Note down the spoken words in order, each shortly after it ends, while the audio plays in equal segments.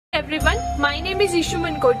Everyone, my name is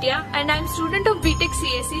Mankotia and I am student of BTech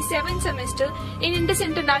CSE 7th semester in Indus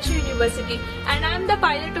International University and I am the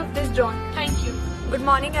pilot of this drone. Thank you. Good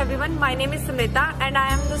morning everyone, my name is Sumita and I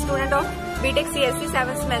am the student of BTech CSE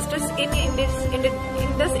 7th semester in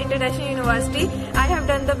Indus International University. I have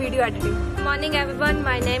done the video editing. Good morning everyone,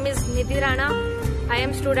 my name is Rana. I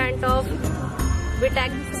am student of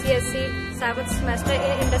BTech CSE 7th semester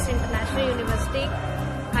in Indus International University.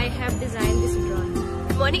 I have designed this drone.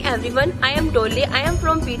 Good morning everyone, I am Dolly. I am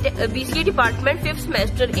from BCA department 5th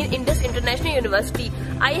semester in Indus International University.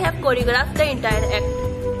 I have choreographed the entire act.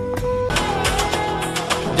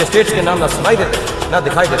 मुझे states के नाम ना सुनाई देते ना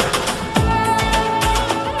दिखाई देते,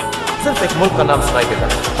 सिर्फ एक मुल्क का नाम सुनाई देता,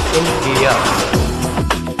 इंडिया।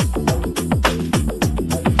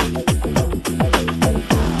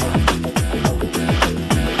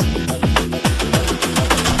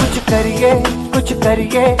 कुछ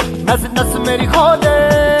करिए नस नस मेरी खोले,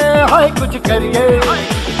 हाय कुछ करिए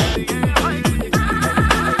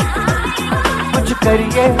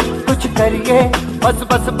बस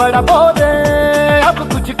बस बड़ा बोले, अब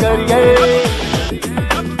कुछ करिए।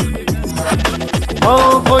 ओ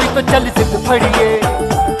कोई तो चल सिद्ध फड़िए,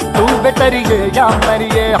 तू बेतरिए या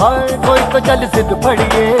मरिए, हाय कोई तो चल सिद्ध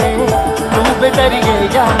फड़िए, तू बेतरिए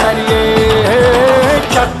या मरिए।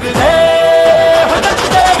 चक दे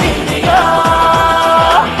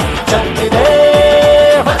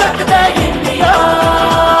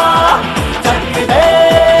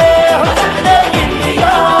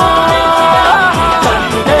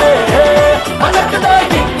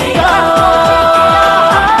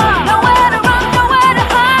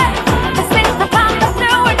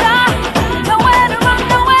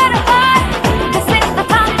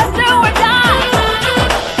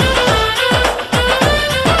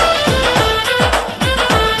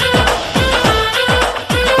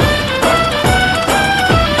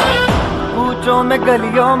में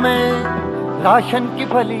गलियों में, राशन की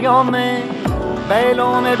फलियों में,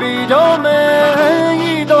 बैलों में बीजों में,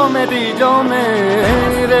 ईदों में बीजों में,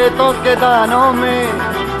 रेतों के दानों में,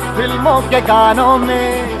 फिल्मों के गानों में,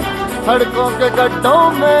 सड़कों के गड्ढों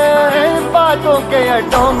में, बातों के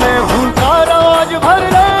अड्डों में, भूखा रोज भर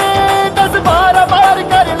ले, 10-12 बार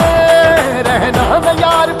कर ले, रहना न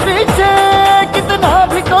यार पीछे, कितना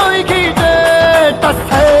भी कोई खींचे, टस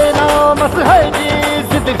है ना मस है जी,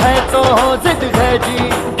 जिद है तो जिद है जी,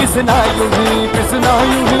 किसना यूं ही पिसना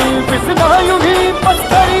यूं ही पिसना यूं ही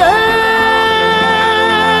पत्थर है।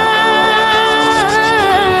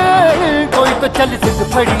 कोई तो चल सिद्ध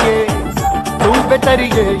फड़िए, तू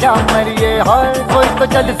बेतरिए या मरिए, हाय कोई तो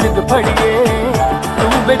चल सिद्ध फड़िए, तू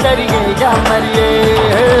बेतरिए या मरिए।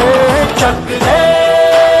 चक दे